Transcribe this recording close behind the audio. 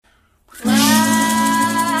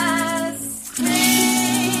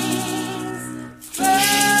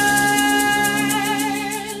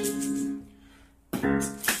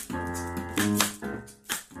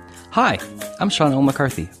Hi, I'm Sean L.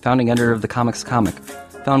 McCarthy, founding editor of The Comics Comic,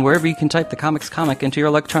 found wherever you can type The Comics Comic into your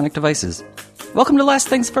electronic devices. Welcome to Last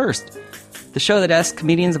Things First, the show that asks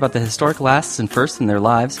comedians about the historic lasts and firsts in their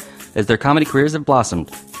lives as their comedy careers have blossomed,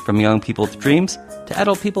 from young people with dreams to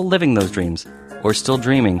adult people living those dreams, or still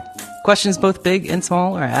dreaming. Questions both big and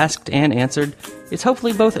small are asked and answered. It's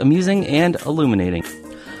hopefully both amusing and illuminating.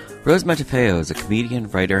 Rose Matafeo is a comedian,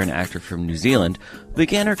 writer, and actor from New Zealand who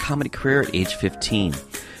began her comedy career at age 15.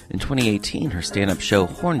 In 2018, her stand-up show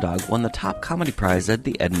Horndog won the top comedy prize at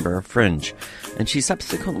the Edinburgh Fringe, and she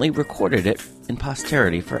subsequently recorded it in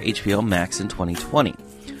posterity for HBO Max in 2020.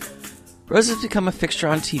 Rose has become a fixture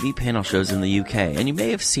on TV panel shows in the UK, and you may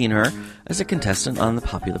have seen her as a contestant on the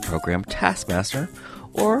popular program Taskmaster,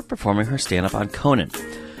 or performing her stand-up on Conan.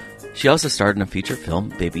 She also starred in a feature film,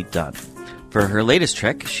 Baby Done. For her latest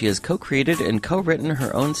trek, she has co-created and co-written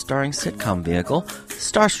her own starring sitcom vehicle,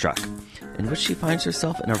 Starstruck, in which she finds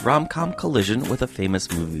herself in a rom-com collision with a famous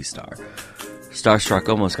movie star. Starstruck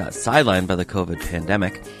almost got sidelined by the COVID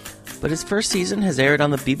pandemic, but its first season has aired on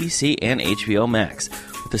the BBC and HBO Max,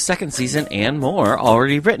 with the second season and more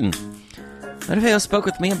already written. Matafeo spoke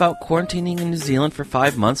with me about quarantining in New Zealand for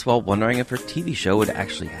 5 months while wondering if her TV show would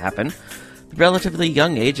actually happen, the relatively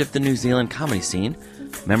young age of the New Zealand comedy scene,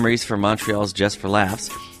 memories from Montreal's Just for Laughs,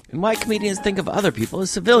 and why comedians think of other people as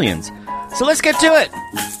civilians. So let's get to it!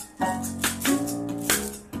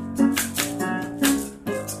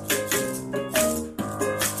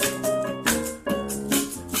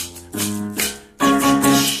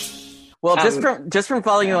 Well, just from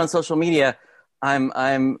following you on social media,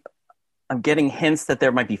 I'm getting hints that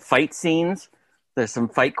there might be fight scenes. There's some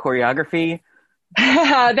fight choreography.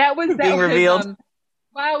 that was being revealed.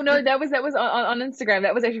 Wow, no, that was on Instagram.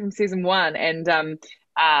 That was actually from season 1, and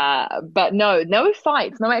but no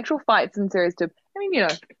fights, no actual fights in series 2.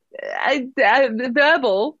 I mean,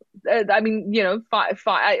 verbal.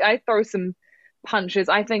 Fight. I throw some punches.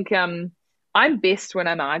 I think I'm best when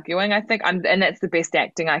I'm arguing. I think and that's the best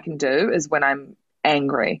acting I can do is when I'm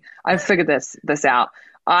angry. I've figured this out.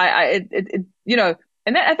 I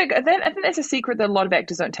think that's a secret that a lot of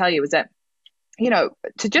actors don't tell you is that,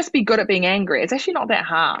 to just be good at being angry, it's actually not that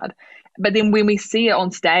hard. But then when we see it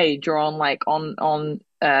on stage or on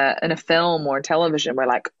in a film or television, we're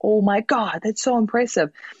like, oh my God, that's so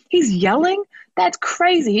impressive. He's yelling? That's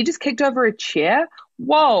crazy. He just kicked over a chair?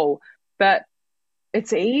 Whoa. But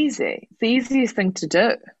it's easy. It's the easiest thing to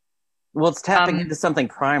do. Well, it's tapping into something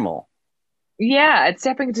primal. Yeah, it's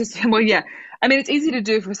tapping into, well, yeah. I mean, it's easy to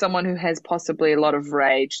do for someone who has possibly a lot of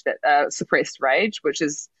rage, that suppressed rage, which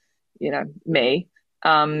is, me.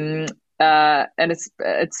 And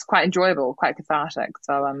it's quite enjoyable, quite cathartic.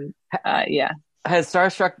 So, yeah. Has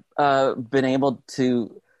Starstruck been able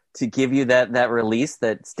to give you that release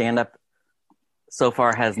that stand-up so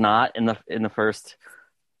far has not in the first?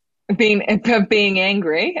 Being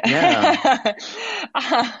angry? Yeah.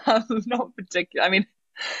 Not particularly. I mean,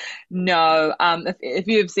 no. If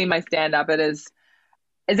you've seen my stand-up, it's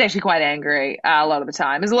actually quite angry a lot of the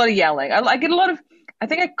time. There's a lot of yelling. I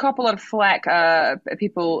think I cop a lot of flack.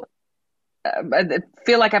 People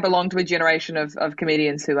feel like I belong to a generation of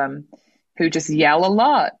comedians who just yell a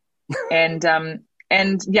lot and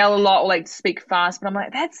yell a lot or like speak fast. But I'm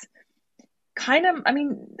like, that's kind of, I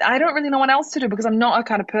mean, I don't really know what else to do because I'm not a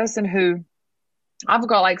kind of person who, I've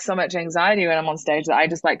got like so much anxiety when I'm on stage that I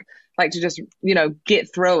just like to just,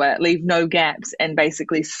 get through it, leave no gaps and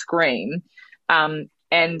basically scream. And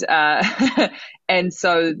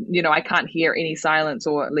so, I can't hear any silence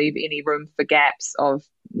or leave any room for gaps of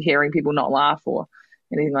hearing people not laugh or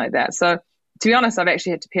anything like that. So to be honest, I've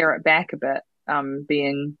actually had to pare it back a bit,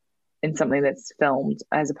 being in something that's filmed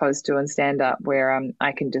as opposed to in stand-up where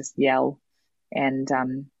I can just yell and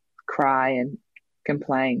cry and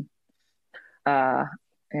complain. Yeah.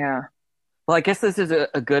 Well, I guess this is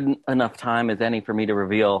a good enough time as any for me to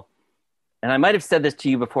reveal, and I might have said this to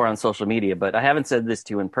you before on social media, but I haven't said this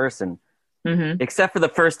to you in person, except for the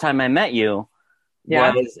first time I met you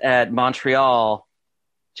was at Montreal,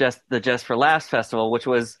 Just for Laughs Festival, which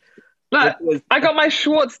was I got my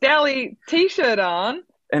Schwartz Deli t-shirt on.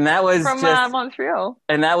 And that was from Montreal.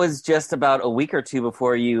 And that was just about a week or two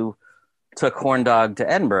before you took Horndog to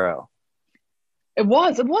Edinburgh. It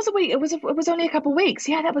was a week. It was only a couple of weeks.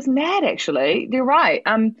 Yeah, that was mad, actually. You're right.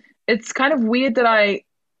 It's kind of weird that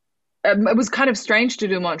it was kind of strange to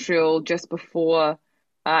do Montreal just before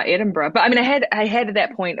Edinburgh. But I mean, I had at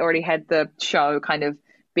that point already had the show kind of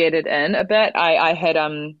bedded in a bit. I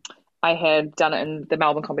had done it in the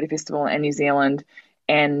Melbourne Comedy Festival in New Zealand,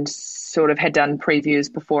 and sort of had done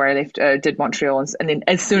previews before I left, did Montreal. And then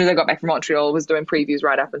as soon as I got back from Montreal, was doing previews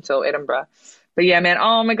right up until Edinburgh. But yeah, man.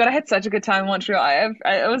 Oh my God, I had such a good time in Montreal.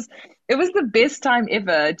 It was the best time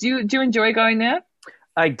ever. Do you enjoy going there?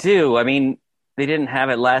 I do. I mean, they didn't have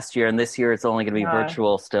it last year, and this year it's only going to be No.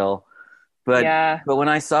 virtual still. But Yeah. but when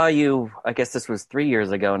I saw you, I guess this was 3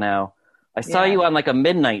 years ago now. I saw Yeah. you on like a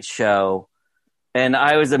midnight show, and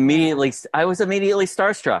I was immediately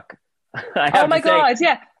starstruck. I Oh have to my say, God,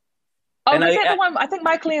 yeah. Oh, and was that I the one? I think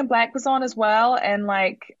Michael Ian Black was on as well, and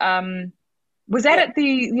like, was that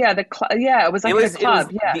yeah, at the club? Yeah, it was like at a it was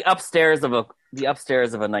club. Yeah, the upstairs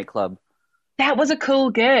of a nightclub. that was a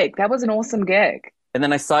cool gig. That was an awesome gig. And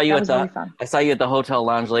then That was really fun. I saw you at the hotel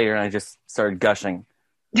lounge later, and I just started gushing.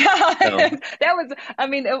 So That was, I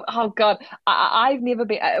mean, oh God, I've never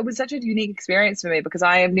been, it was such a unique experience for me because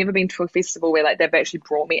I have never been to a festival where like they've actually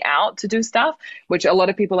brought me out to do stuff, which a lot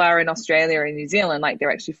of people are in Australia and New Zealand, like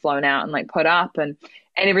they're actually flown out and like put up and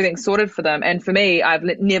everything's sorted for them. And for me, I've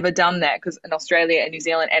never done that because in Australia and New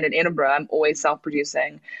Zealand and in Edinburgh, I'm always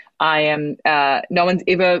self-producing. I am, no one's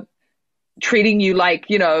ever treating you like,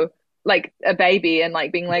 like a baby and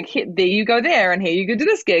like being like, here, there you go there, and here you go to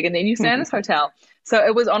this gig, and then you stay in this hotel. So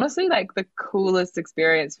it was honestly like the coolest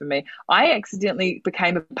experience for me. I accidentally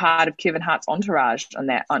became a part of Kevin Hart's entourage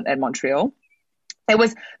at Montreal. It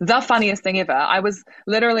was the funniest thing ever. I was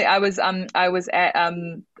at a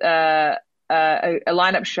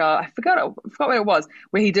lineup show. I forgot what it was,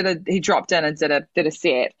 where he dropped in and did a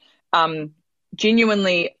set.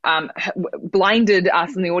 Genuinely blinded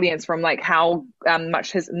us in the audience from like how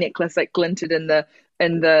much his necklace like glinted in the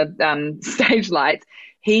stage lights.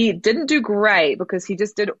 He didn't do great because he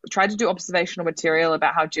just tried to do observational material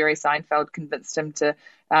about how Jerry Seinfeld convinced him to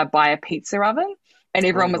buy a pizza oven, and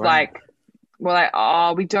everyone was like, "Well, like,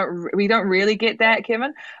 oh, we don't really get that,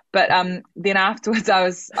 Kevin." But then afterwards, I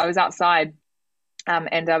was outside, and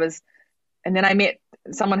then I met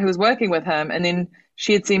someone who was working with him, and then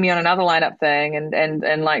she had seen me on another lineup thing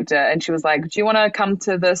and liked it, and she was like, "Do you want to come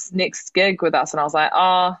to this next gig with us?" And I was like,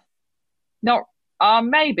 "Oh, no,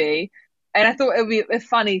 maybe." And I thought it would be a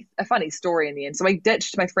funny story in the end. So I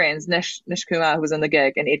ditched my friends, Nish Kumar, who was in the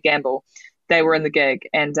gig, and Ed Gamble. They were in the gig,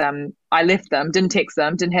 and I left them, didn't text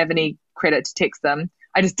them, didn't have any credit to text them.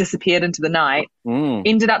 I just disappeared into the night.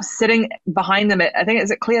 Ended up sitting behind them at, I think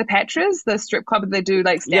it's at Cleopatra's, the strip club that they do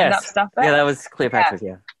like stand-up stuff at. Yeah, that was Cleopatra's,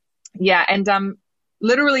 yeah. Yeah, and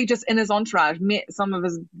literally just in his entourage, met some of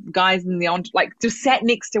his guys in the like just sat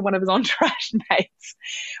next to one of his entourage mates,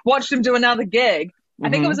 watched him do another gig. I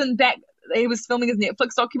think it was he was filming his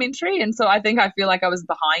Netflix documentary, and so I feel like I was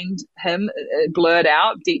behind him, blurred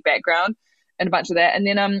out, deep background, and a bunch of that. And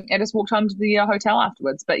then I just walked home to the hotel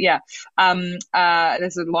afterwards. But yeah,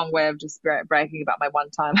 this is a long way of just bragging about my one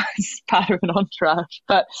time as part of an entourage.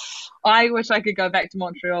 But I wish I could go back to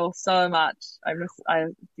Montreal so much.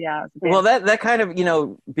 Yeah. Well, that kind of,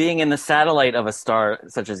 being in the satellite of a star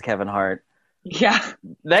such as Kevin Hart, yeah,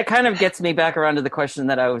 that kind of gets me back around to the question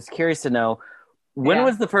that I was curious to know. When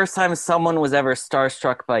was the first time someone was ever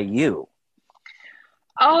starstruck by you?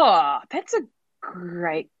 Oh, that's a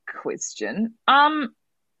great question. Well,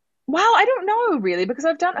 I don't know really, because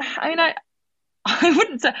I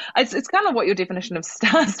wouldn't say it's kind of what your definition of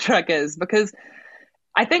starstruck is, because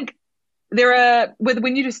I think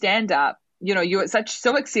when you do stand up, you're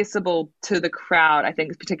so accessible to the crowd, I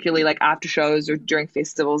think, particularly like after shows or during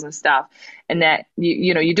festivals and stuff, and that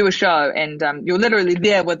you do a show and you're literally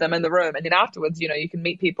there with them in the room, and then afterwards you can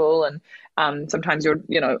meet people, and sometimes you're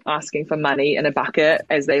asking for money in a bucket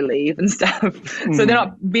as they leave and stuff. So they're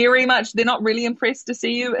not really impressed to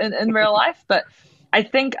see you in real life. But I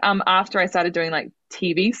think after I started doing like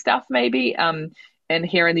TV stuff, maybe and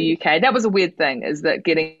here in the UK, that was a weird thing, is that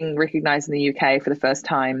getting recognized in the UK for the first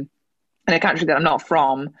time in a country that I'm not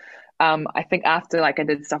from. I think after like I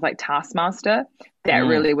did stuff like Taskmaster, that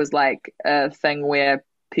really was like a thing where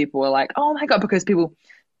people were like, "Oh my God," because people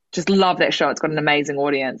just love that show. It's got an amazing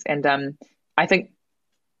audience. And I think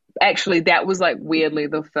actually that was like weirdly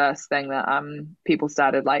the first thing that people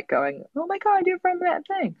started like going, "Oh my God, you're from that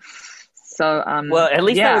thing." So well, at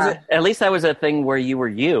least that was a thing where you were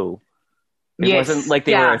you. It wasn't like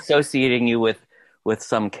they were associating you with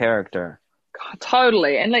some character. God,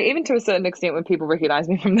 totally. And like even to a certain extent, when people recognize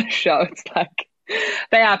me from the show, it's like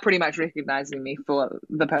they are pretty much recognizing me for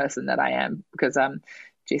the person that I am, because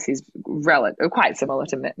Jesse's quite similar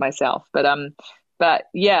to myself. But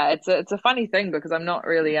yeah, it's a funny thing, because I'm not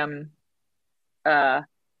really I'm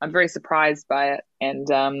very surprised by it,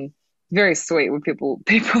 and very sweet when people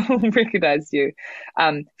recognize you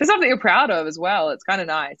for something you're proud of as well. It's kind of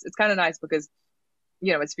nice. It's kind of nice because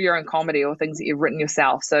it's for your own comedy or things that you've written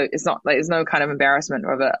yourself, so it's not like there's no kind of embarrassment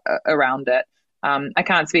around it. I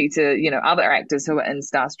can't speak to, other actors who are in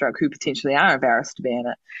Starstruck who potentially are embarrassed to be in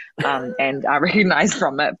it, and are recognized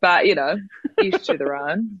from it. But, each to their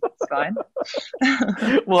own. It's fine.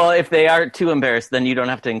 Well, if they are too embarrassed, then you don't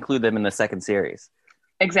have to include them in the second series.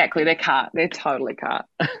 Exactly. They can't. They're totally can't.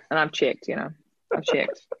 And I've checked, I've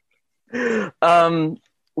checked.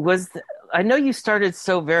 I know you started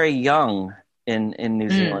so very young in New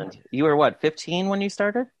Zealand. You were what, 15 when you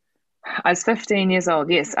started? I was 15 years old.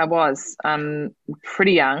 Yes, I was.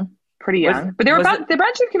 Pretty young. But there were a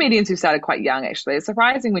bunch of comedians who started quite young, actually. It's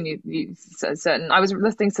surprising when you certain. I was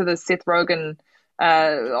listening to the Seth Rogen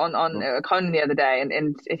on Conan the other day,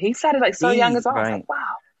 and he started like so young as well. Right. I was like,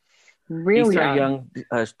 wow, real young.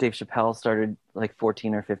 Dave Chappelle started like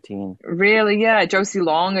 14 or 15. Really, yeah. Josie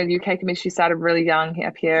Long, a UK comedian, she started really young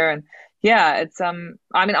up here, and yeah, it's I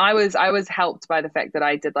mean, I was helped by the fact that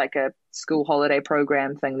I did like a school holiday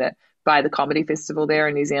program thing that by the comedy festival there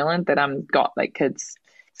in New Zealand that got like kids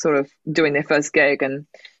sort of doing their first gig, and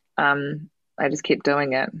I just kept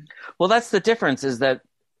doing it. Well, that's the difference, is that,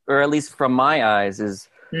 or at least from my eyes, is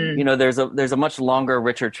there's a much longer,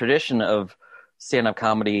 richer tradition of stand-up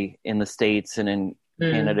comedy in the States and in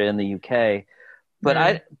Canada and the UK. But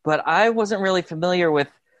I wasn't really familiar with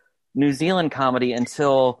New Zealand comedy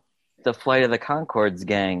until the Flight of the Conchords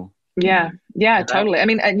gang. Yeah, totally. I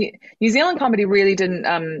mean, New Zealand comedy really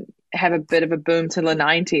didn't have a bit of a boom till the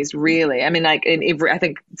 90s, really. I mean, like I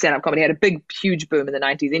think stand-up comedy had a huge boom in the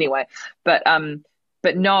 90s anyway. But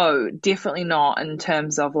no, definitely not in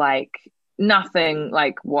terms of like nothing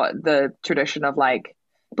like what the tradition of like,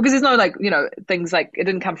 because there's no like, things like it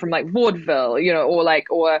didn't come from like vaudeville,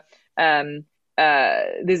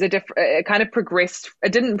 there's a different, it kind of progressed.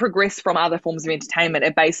 It didn't progress from other forms of entertainment.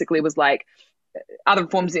 It basically was like other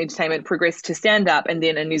forms of entertainment progressed to stand up, and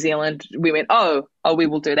then in New Zealand we went, oh, we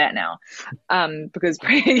will do that now, because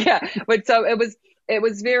But so it was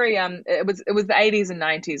very it was the 80s and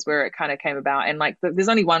 90s where it kind of came about, and like there's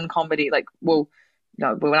only one comedy when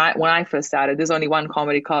I first started, there's only one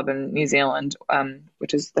comedy club in New Zealand,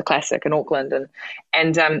 which is the Classic in Auckland,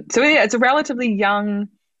 and so yeah, it's a relatively young.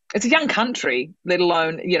 It's a young country, let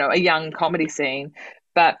alone, a young comedy scene.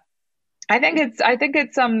 But I think it's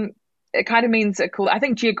it kind of means cool. I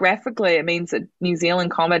think geographically it means that New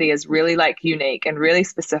Zealand comedy is really like unique and really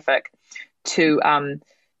specific to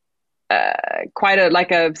quite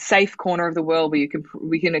a safe corner of the world where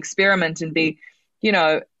we can experiment and be,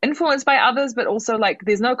 influenced by others, but also like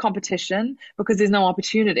there's no competition because there's no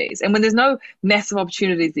opportunities. And when there's no massive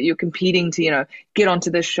opportunities that you're competing to, get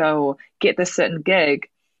onto this show or get this certain gig,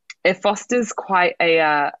 it fosters quite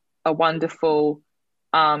a wonderful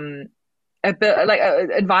environment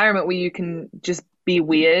where you can just be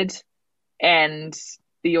weird and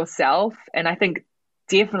be yourself. And I think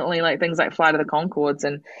definitely like things like Flight of the Conchords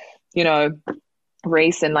and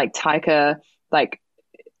Reese and like Taika like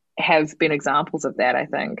have been examples of that, I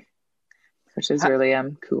think, which is really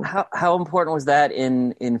cool. How important was that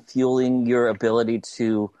in fueling your ability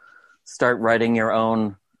to start writing your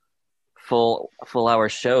own full hour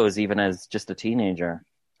shows even as just a teenager?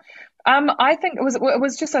 I think it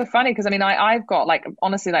was just so funny because I mean I've got like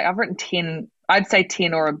honestly like I've written 10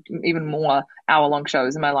 or even more hour-long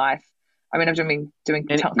shows in my life. I mean I've been doing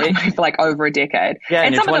comedy for like over a decade. Yeah,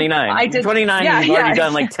 and you're 29. You're 29 and you've already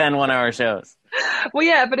done like 10 1-hour shows. Well,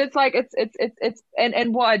 yeah, but it's like it's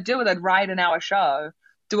and what I'd do is I'd write an hour show,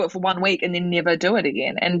 do it for 1 week, and then never do it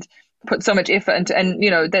again, and put so much effort into, and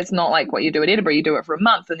that's not like what you do at Edinburgh. You do it for a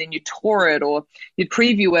month and then you tour it or you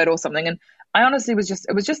preview it or something. And I honestly was just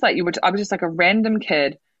like I was just like a random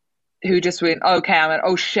kid who just went, okay,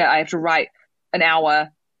 oh shit, I have to write an hour.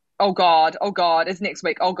 Oh God, it's next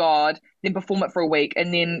week. Oh God, then perform it for a week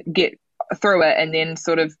and then get through it and then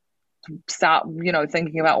sort of start,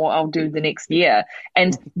 thinking about what I'll do the next year.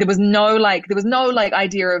 And there was no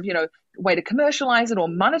idea of, way to commercialize it or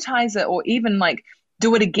monetize it or even like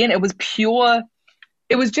do it again. It was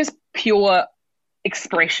just pure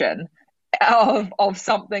expression of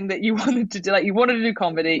something that you wanted to do. Like you wanted to do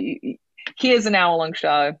comedy. Here's an hour-long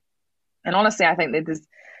show. And honestly, I think that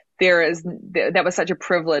that was such a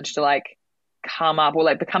privilege to like come up or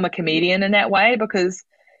like become a comedian in that way, because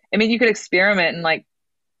I mean, you could experiment and like,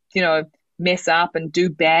 mess up and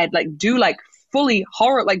do fully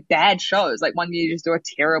horror, like bad shows. Like one year you just do a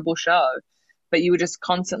terrible show, but you were just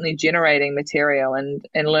constantly generating material and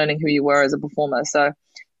learning who you were as a performer. So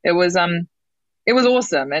it was awesome.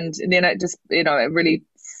 And then it just, it really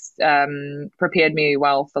prepared me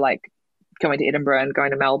well for like going to Edinburgh and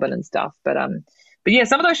going to Melbourne and stuff. But yeah,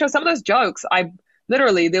 some of those jokes, there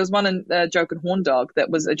was one joke in Horndog that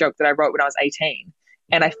was a joke that I wrote when I was 18,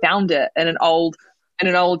 and I found it in an old in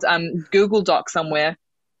an old Google Doc somewhere,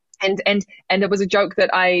 and it was a joke that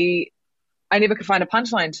I never could find a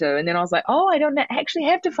punchline to, and then I was like, oh, I don't actually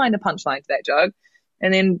have to find a punchline to that joke,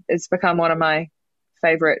 and then it's become one of my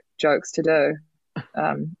favorite jokes to do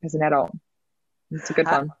as an adult. It's a good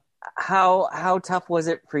one. How tough was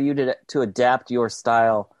it for you to adapt your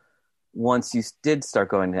style once you did start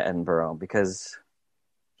going to Edinburgh? Because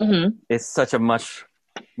it's such a much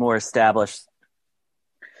more established,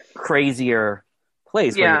 crazier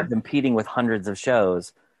place where you're competing with hundreds of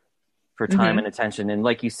shows for time and attention. And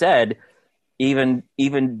like you said, even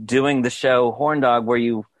doing the show Horndog where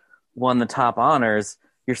you won the top honors,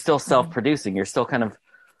 you're still self-producing. You're still kind of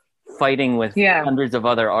fighting with hundreds of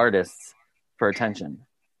other artists for attention.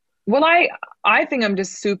 Well, I think I'm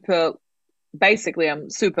just I'm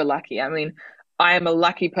super lucky. I mean, I am a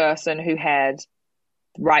lucky person who had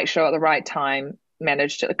the right show at the right time,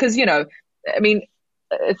 managed to, because, I mean,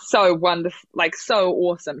 it's so wonderful, like so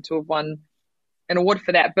awesome to have won an award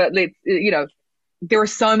for that. But there are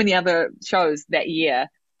so many other shows that year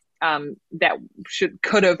that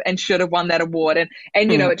could have and should have won that award, and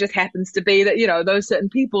it just happens to be that those certain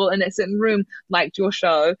people in that certain room liked your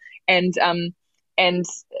show, and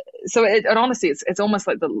so it honestly it's almost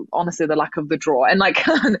like the luck of the draw, and like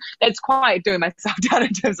that's quite doing myself down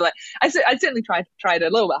in terms of like I certainly tried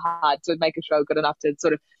a little bit hard to make a show good enough to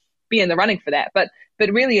sort of be in the running for that, but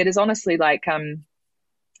really it is honestly like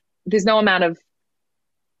there's no amount of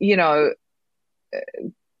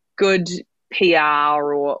good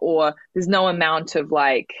PR or there's no amount of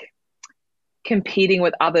like competing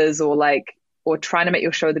with others or trying to make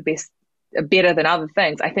your show better than other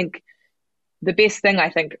things. I think the best thing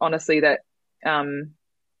honestly that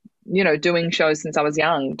doing shows since I was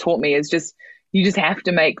young taught me is just you just have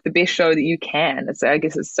to make the best show that you can. I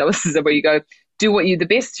guess it's where you go do the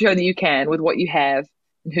best show that you can with what you have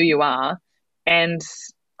and who you are, and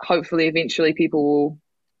hopefully eventually people will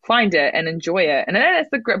find it and enjoy it. And that's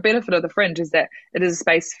the great benefit of the Fringe, is that it is a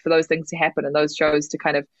space for those things to happen and those shows to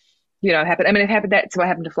kind of happen. I mean, that's what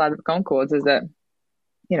happened to Flight of the Conchords, is that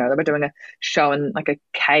they were doing a show in like a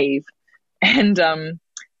cave, and it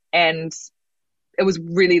was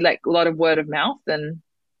really like a lot of word of mouth, and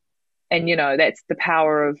that's the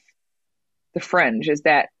power of the Fringe, is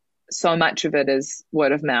that so much of it is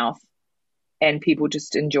word of mouth and people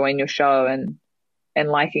just enjoying your show and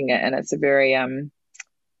liking it, and it's a very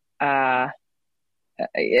a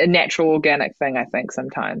natural, organic thing, I think,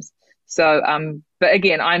 sometimes. So but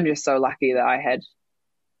again, I'm just so lucky that I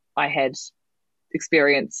had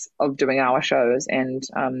experience of doing our shows, and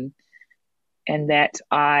that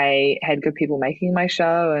I had good people making my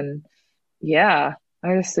show, and I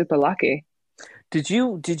was super lucky. Did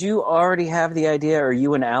you already have the idea, or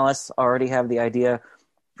you and Alice already have the idea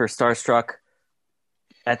for Starstruck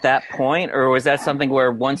at that point, or was that something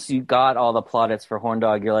where once you got all the plaudits for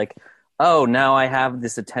Horndog, you're like, oh, now I have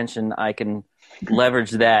this attention, I can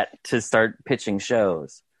leverage that to start pitching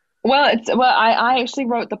shows? Well, I actually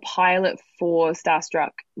wrote the pilot for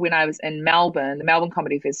Starstruck when I was in Melbourne, the Melbourne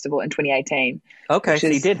Comedy Festival in 2018. Okay, so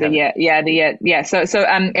you did have it. So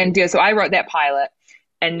I wrote that pilot,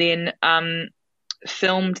 and then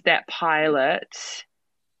filmed the pilot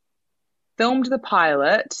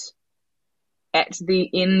at the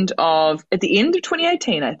end of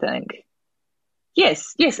 2018, I think.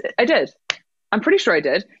 Yes, I did. I'm pretty sure I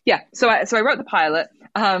did. Yeah. So I wrote the pilot.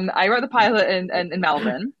 I wrote the pilot in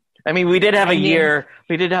Melbourne. I mean, we did have a year.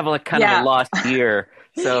 We did have like kind of a lost year.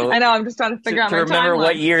 So I know. I'm just trying to figure out to my remember timeline.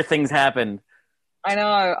 what year things happened. I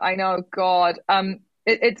know. God.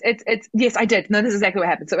 It's yes, I did. No, this is exactly what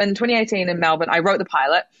happened. So in 2018 in Melbourne, I wrote the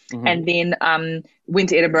pilot, and then went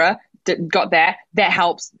to Edinburgh. Got that. That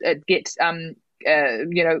helps get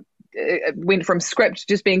went from script,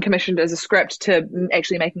 just being commissioned as a script, to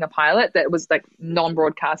actually making a pilot that was like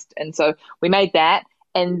non-broadcast, and so we made that,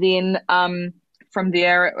 and then from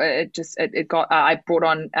there it got I brought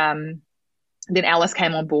on then Alice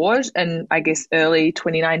came on board in I guess early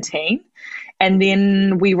 2019, and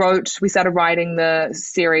then we started writing the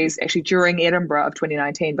series actually during Edinburgh of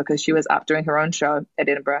 2019, because she was up doing her own show at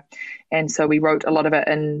Edinburgh, and so we wrote a lot of it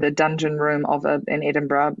in the dungeon room of an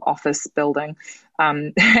Edinburgh office building,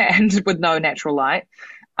 and with no natural light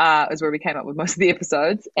is where we came up with most of the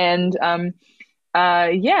episodes, and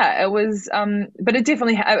it was but it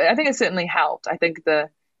definitely I think it certainly helped. I think the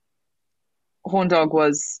Horndog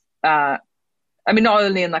was I mean, not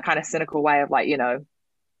only in the kind of cynical way of like,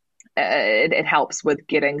 it helps with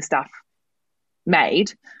getting stuff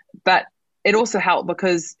made, but it also helped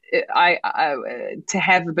because to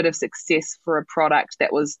have a bit of success for a product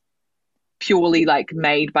that was purely like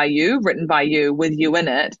made by you, written by you, with you in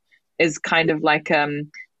it, is kind of like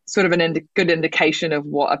sort of good indication of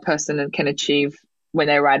what a person can achieve when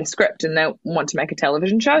they write a script and they want to make a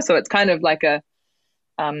television show. So it's kind of like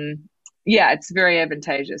it's very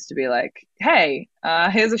advantageous to be like, hey,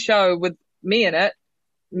 here's a show with me in it,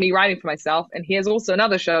 me writing for myself, and here's also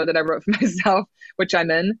another show that I wrote for myself, which I'm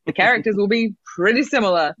in. The characters will be pretty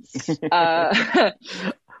similar.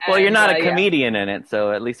 Well, you're not a comedian in it,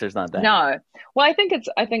 so at least there's not that. No. Well, I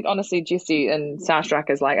think honestly, Jesse and Starstruck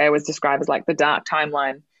is like, I always describe as like the dark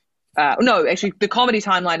timeline. No, actually, the comedy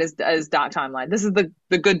timeline is dark timeline. This is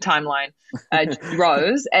the good timeline.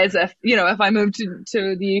 Rose, as if, if I moved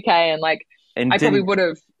to the UK and I probably would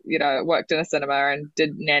have, worked in a cinema and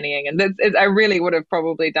did nannying, and I really would have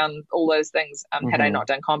probably done all those things had I not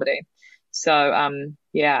done comedy. So, and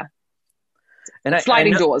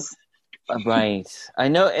sliding doors. Right. I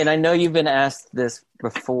know you've been asked this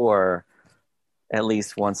before, at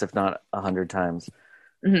least once, if not 100 times.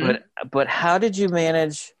 Mm-hmm. But how did you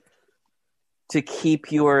manage to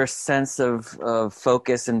keep your sense of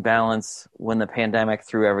focus and balance when the pandemic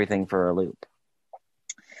threw everything for a loop?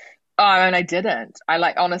 Oh, and I didn't.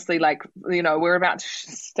 Honestly, we're about to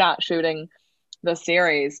start shooting the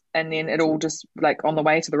series, and then it all just on the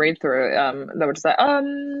way to the read through, they were just like,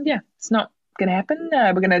 it's not gonna happen.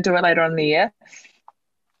 We're gonna do it later on in the year.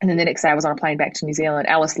 And then the next day I was on a plane back to New Zealand.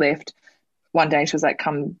 Alice left one day. She was like,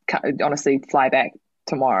 come honestly, fly back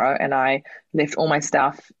tomorrow. And I left all my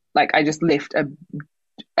stuff. I just left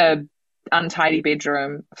a untidy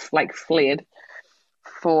bedroom, fled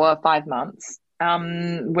for 5 months,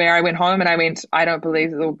 where I went home and I went, I don't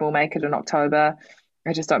believe that we'll make it in October.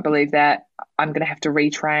 I just don't believe that. I'm going to have to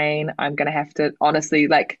retrain. I'm going to have to honestly,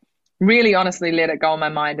 really honestly let it go in my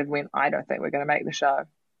mind of when I don't think we're going to make the show.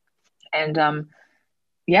 And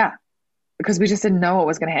because we just didn't know what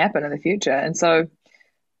was going to happen in the future. And so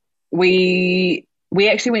we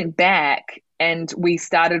actually went back and we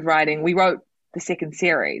started writing. We wrote the second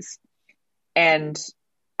series, and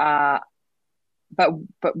but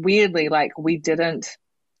weirdly, we didn't.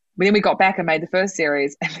 Then we got back and made the first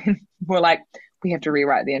series, and then we're like, we have to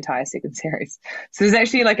rewrite the entire second series. So there's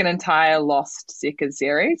actually an entire lost second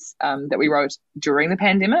series that we wrote during the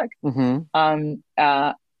pandemic. Mm-hmm.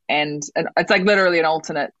 And it's literally an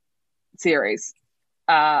alternate series.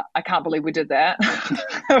 I can't believe we did that.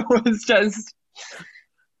 It was just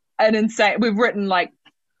an insane. We've written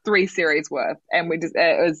 3 series worth, and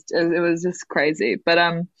it was just crazy. But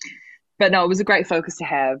no, it was a great focus to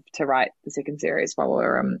have to write the second series while we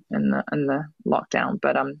were in the lockdown.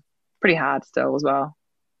 But pretty hard still as well.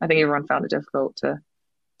 I think everyone found it difficult to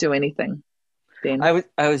do anything then. I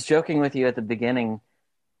was joking with you at the beginning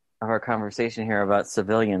of our conversation here about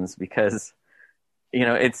civilians, because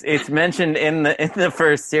it's mentioned in the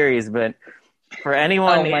first series, but for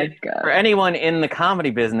anyone in the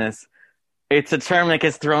comedy business, it's a term that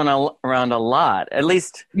gets thrown around a lot. At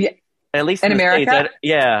least in America. States,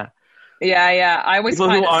 yeah. I always people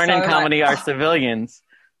who aren't in comedy are civilians.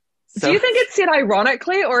 So. Do you think it's said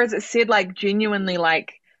ironically, or is it said genuinely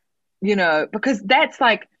because that's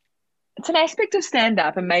it's an aspect of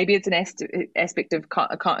stand-up, and maybe it's an aspect of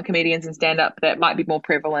comedians and stand-up that might be more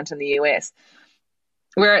prevalent in the US,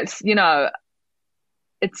 where it's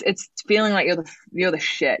it's feeling like you're the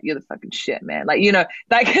shit, you're the fucking shit, man.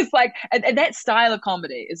 It's and that style of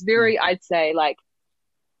comedy is very, I'd say,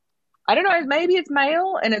 I don't know, maybe it's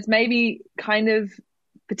male and it's maybe kind of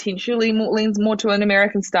potentially leans more to an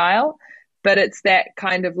American style, but it's that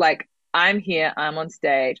kind of I'm here, I'm on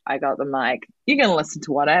stage, I got the mic, you're going to listen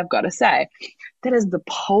to what I've got to say. That is the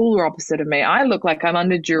polar opposite of me. I look like I'm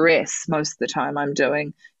under duress most of the time I'm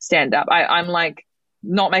doing stand-up. I'm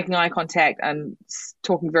not making eye contact, I'm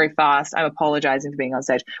talking very fast, I'm apologizing for being on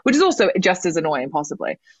stage, which is also just as annoying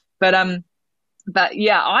possibly. But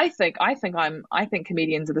yeah, I think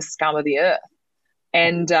comedians are the scum of the earth.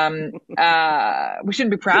 And we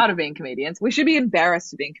shouldn't be proud of being comedians. We should be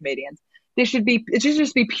embarrassed of being comedians. It should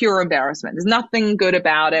just be pure embarrassment. There's nothing good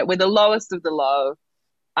about it. We're the lowest of the low.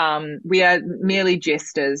 We are merely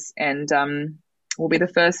jesters, and we'll be the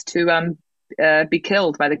first to be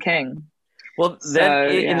killed by the king. Well,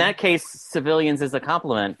 in that case, civilians is a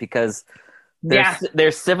compliment, because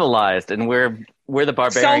they're civilized, and we're the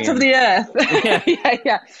barbarians. Salt of the earth.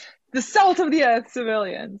 Yeah. The salt of the earth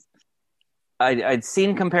civilians. I'd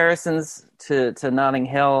seen comparisons to Notting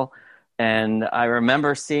Hill, and I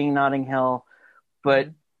remember seeing Notting Hill,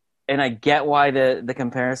 and I get why the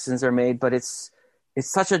comparisons are made, but it's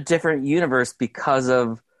such a different universe because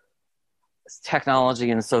of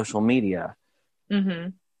technology and social media. Mm-hmm.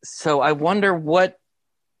 So I wonder what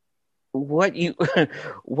you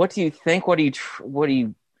what do you think? What are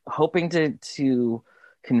you hoping to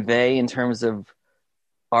convey in terms of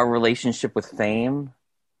our relationship with fame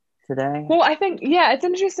today? Well, I think, yeah, it's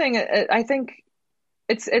interesting. I think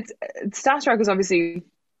it's Starstruck is obviously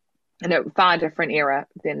in a far different era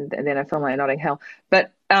than a film like Notting Hill.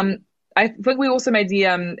 But I think we also made the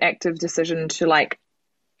active decision to like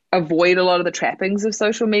avoid a lot of the trappings of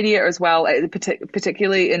social media as well,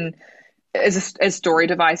 particularly in as story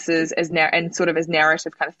devices, and sort of as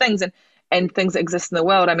narrative kind of things, and things that exist in the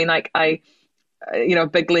world. I mean, like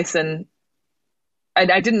big lesson. I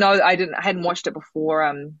hadn't watched it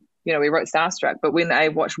before. We wrote Starstruck, but when I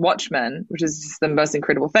watched Watchmen, which is just the most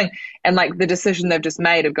incredible thing, and like the decision they've just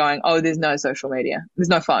made of going, oh, there's no social media, there's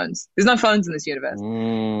no phones in this universe,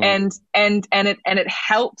 and it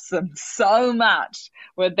helps them so much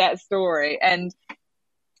with that story, and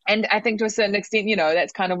I think to a certain extent,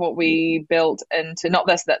 that's kind of what we built into, not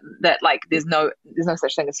this that like there's no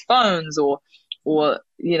such thing as phones or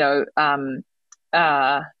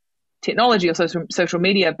technology or social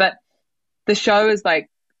media, but the show is like,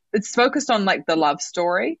 it's focused on like the love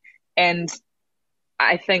story, and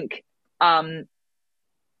I think that's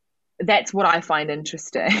what I find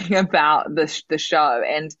interesting about the show.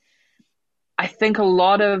 And I think a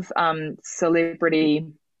lot of the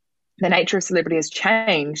nature of celebrity has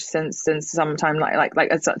changed since some time like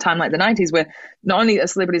a time like the 90s, where not only are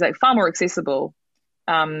celebrities like far more accessible,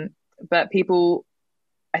 but people,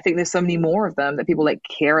 I think there's so many more of them that people like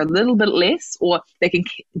care a little bit less, or they can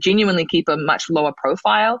genuinely keep a much lower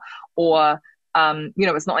profile, or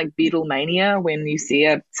it's not like Beatlemania when you see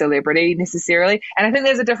a celebrity necessarily. And I think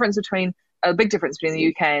there's a big difference between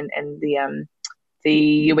the UK and the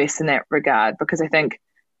US in that regard, because I think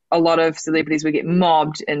a lot of celebrities would get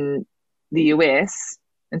mobbed in the US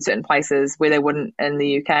in certain places where they wouldn't in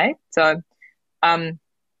the UK. So to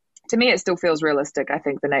me, it still feels realistic, I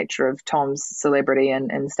think, the nature of Tom's celebrity and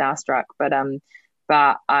Starstruck. But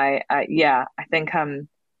I think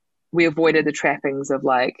we avoided the trappings of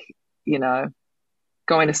like,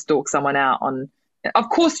 going to stalk someone out on. Of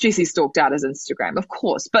course, Jesse stalked out his Instagram, of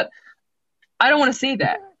course, but I don't want to see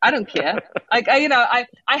that. I don't care. Like, I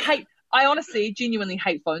honestly, genuinely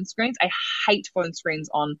hate phone screens. I hate phone screens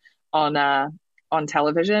on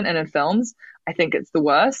television and in films. I think it's the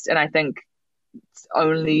worst, and I think it's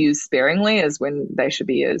only used sparingly is when they should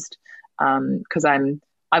be used. Because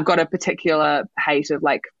I've got a particular hate of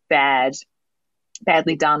like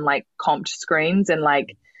badly done like comped screens and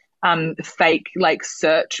like fake like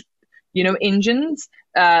search engines.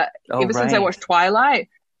 Since I watched Twilight,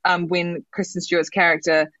 when Kristen Stewart's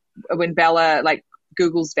character, when Bella like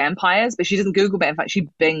Googles vampires, but she doesn't Google vampires, she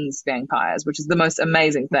Bings vampires, which is the most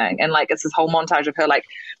amazing thing. And like it's this whole montage of her like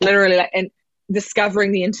literally like and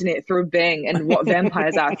discovering the internet through Bing and what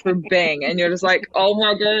vampires are through Bing, and you're just like, oh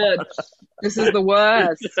my god, this is the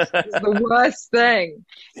worst. This is the worst thing.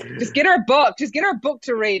 Just get her a book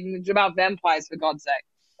to read about vampires, for God's sake.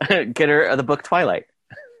 Get her the book Twilight.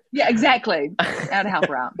 Yeah, exactly. That'd help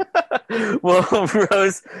her out. Well,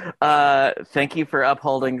 Rose, thank you for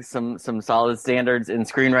upholding some solid standards in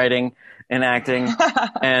screenwriting and acting,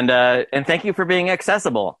 and thank you for being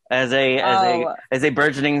accessible as a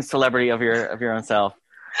burgeoning celebrity of your own self.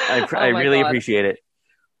 I really appreciate it.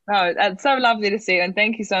 Oh, that's so lovely to see, and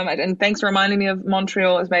thank you so much, and thanks for reminding me of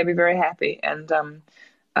Montreal. It's made me very happy, and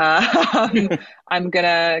I'm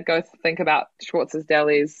gonna go think about Schwartz's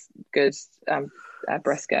Deli's good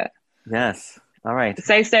brisket. Yes. All right.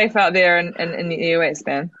 Stay safe out there in the US,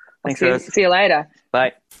 man. Thanks, Rose. See you later.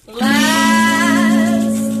 Bye.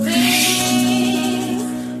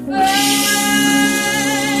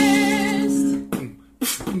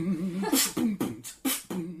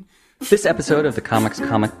 This episode of The Comics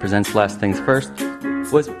Comic Presents Last Things First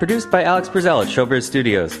was produced by Alex Brazell at Showbiz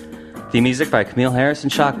Studios. Theme music by Camille Harris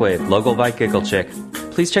and Shockwave, logo by Giggle Chick.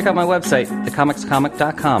 Please check out my website,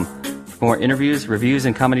 thecomicscomic.com, for more interviews, reviews,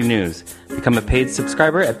 and comedy news. Become a paid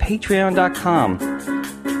subscriber at patreon.com.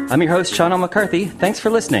 I'm your host, Sean L. McCarthy. Thanks for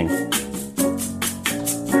listening.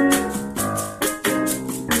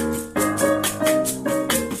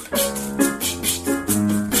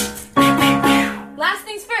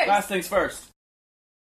 Last things first.